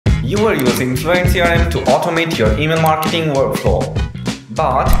You are using FluentCRM to automate your email marketing workflow.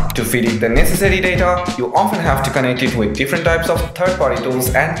 But to feed it the necessary data, you often have to connect it with different types of third-party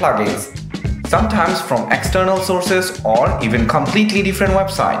tools and plugins, sometimes from external sources or even completely different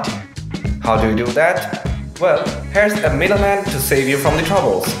website. How do you do that? Well, here's a middleman to save you from the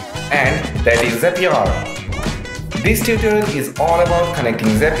troubles, and that is Zapier. This tutorial is all about connecting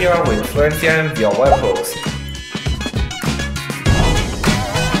Zapier with FluentCRM via webhooks.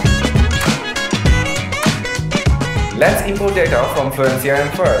 Let's import data from FluentCRM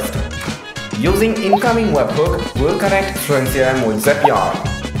first. Using incoming webhook, we'll connect FluentCRM with Zapier.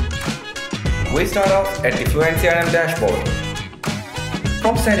 We start off at the FluentCRM dashboard.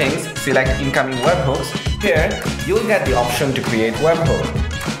 From settings, select incoming webhooks. Here, you'll get the option to create webhook.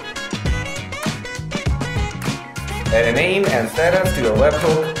 Add a name and status to your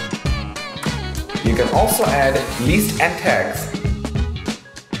webhook. You can also add list and tags.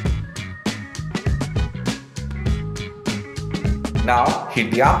 Now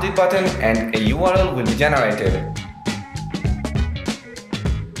hit the update button and a URL will be generated.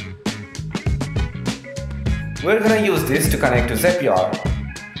 We're gonna use this to connect to Zapier.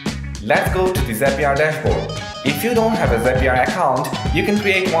 Let's go to the Zapier dashboard. If you don't have a Zapier account, you can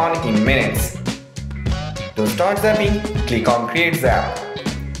create one in minutes. To start zapping, click on Create Zap.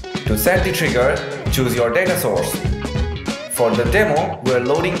 To set the trigger, choose your data source. For the demo, we're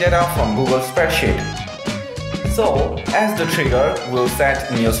loading data from Google Spreadsheet. So, as the trigger, we'll set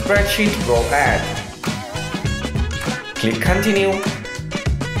New Spreadsheet Row Add. Click Continue.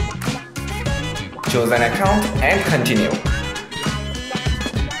 Choose an account and continue.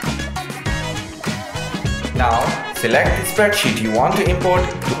 Now, select the spreadsheet you want to import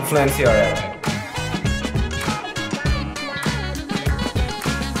to FluentCRM.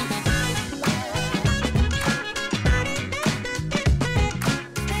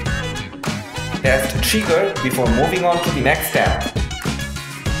 Test trigger before moving on to the next step.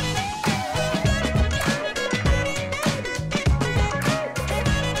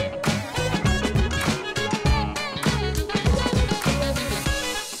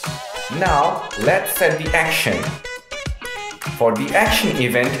 Now, let's set the action. For the action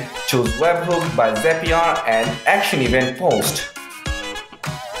event, choose webhook by Zapier and action event post.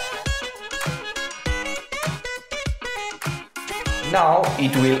 Now,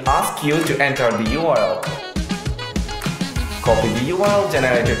 it will ask you to enter the URL. Copy the URL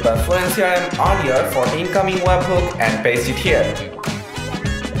generated by FluentCRM earlier for incoming webhook and paste it here.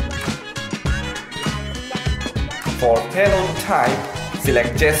 For payload type,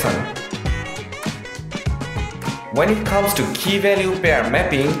 select JSON. When it comes to key value pair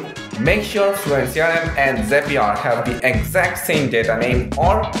mapping, make sure FluentCRM and Zapier have the exact same data name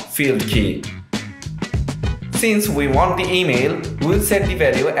or field key. Since we want the email, we'll set the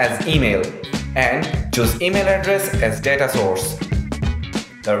value as email and choose email address as data source.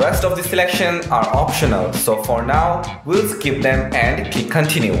 The rest of the selections are optional, so for now, we'll skip them and click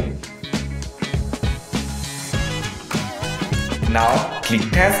Continue. Now, click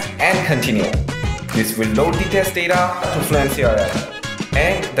Test and Continue. This will load the test data to FluentCRM.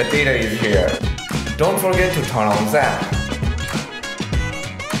 And the data is here. Don't forget to turn on Zap.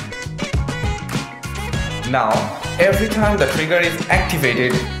 Now, every time the trigger is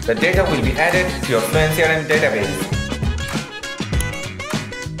activated, the data will be added to your FluentCRM database.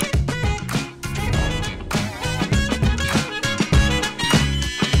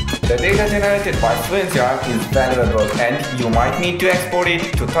 The data generated by FluentCRM is valuable and you might need to export it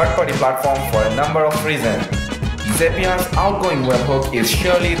to third-party platform for a number of reasons. Zapier's outgoing webhook is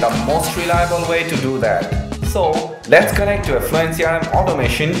surely the most reliable way to do that. So, let's connect to a FluentCRM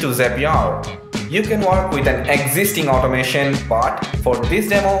automation to Zapier. You can work with an existing automation, but for this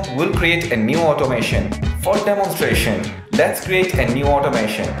demo, we'll create a new automation. For demonstration, let's create a new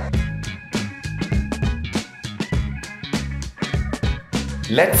automation.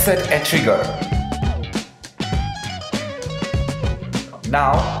 Let's set a trigger.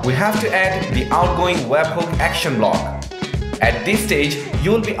 Now, we have to add the outgoing webhook action block. At this stage,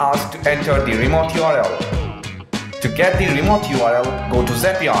 you will be asked to enter the remote URL. To get the remote URL, go to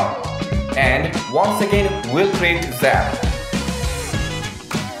Zapier. And once again, we'll create Zap.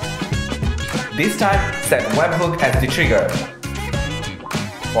 This time, set webhook as the trigger.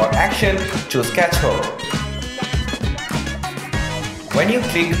 For action, choose catch hook. When you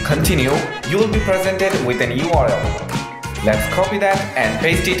click Continue, you will be presented with an URL. Let's copy that and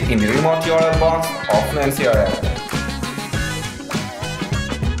paste it in the remote URL box of FluentCRM.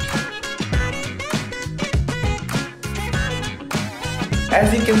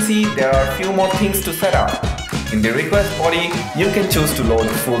 As you can see, there are a few more things to set up. In the request body, you can choose to load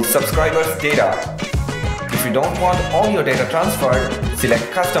full subscribers' data. If you don't want all your data transferred,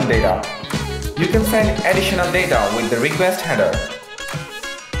 select custom data. You can send additional data with the request header.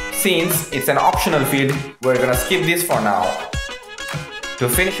 Since it's an optional field, we're gonna skip this for now. To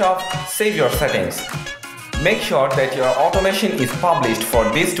finish off, save your settings. Make sure that your automation is published for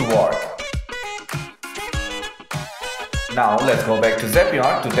this to work. Now let's go back to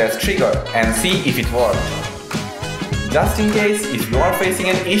Zapier to test trigger and see if it worked. Just in case if you are facing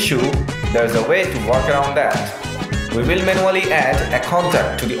an issue, there's a way to work around that. We will manually add a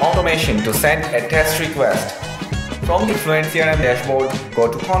contact to the automation to send a test request. From the FluentCRM dashboard,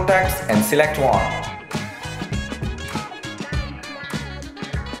 go to Contacts and select one.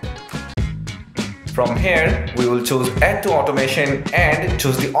 From here, we will choose Add to Automation and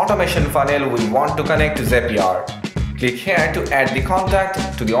choose the automation funnel we want to connect to Zapier. Click here to add the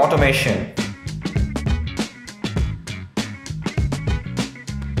contact to the automation.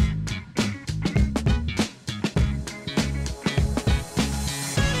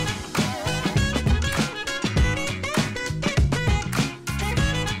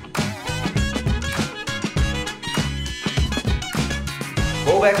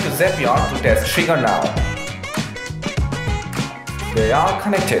 Go back to Zapier to test trigger now. They are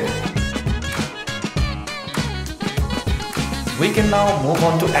connected. We can now move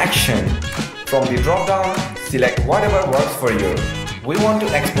on to action. From the drop-down, select whatever works for you. We want to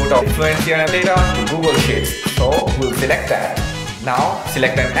export our FluentCRM data to Google Sheets, so we'll select that. Now,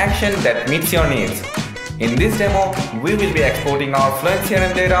 select an action that meets your needs. In this demo, we will be exporting our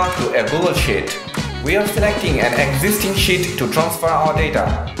FluentCRM data to a Google Sheet. We are selecting an existing sheet to transfer our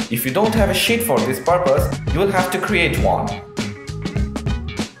data. If you don't have a sheet for this purpose, you will have to create one.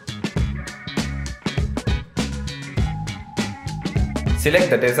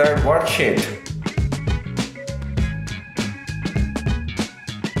 Select the desired worksheet.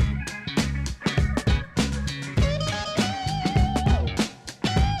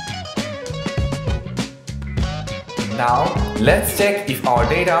 Now, let's check if our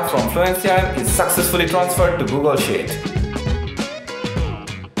data from FluentCRM is successfully transferred to Google Sheet.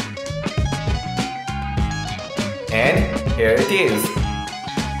 And here it is.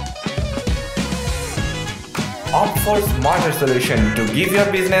 Opt for smarter solution to give your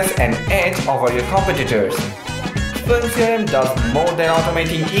business an edge over your competitors. FluentCRM does more than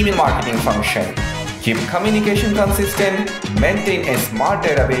automating email marketing function. Keep communication consistent, maintain a smart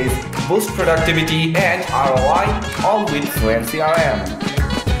database, boost productivity and ROI, all with FluentCRM.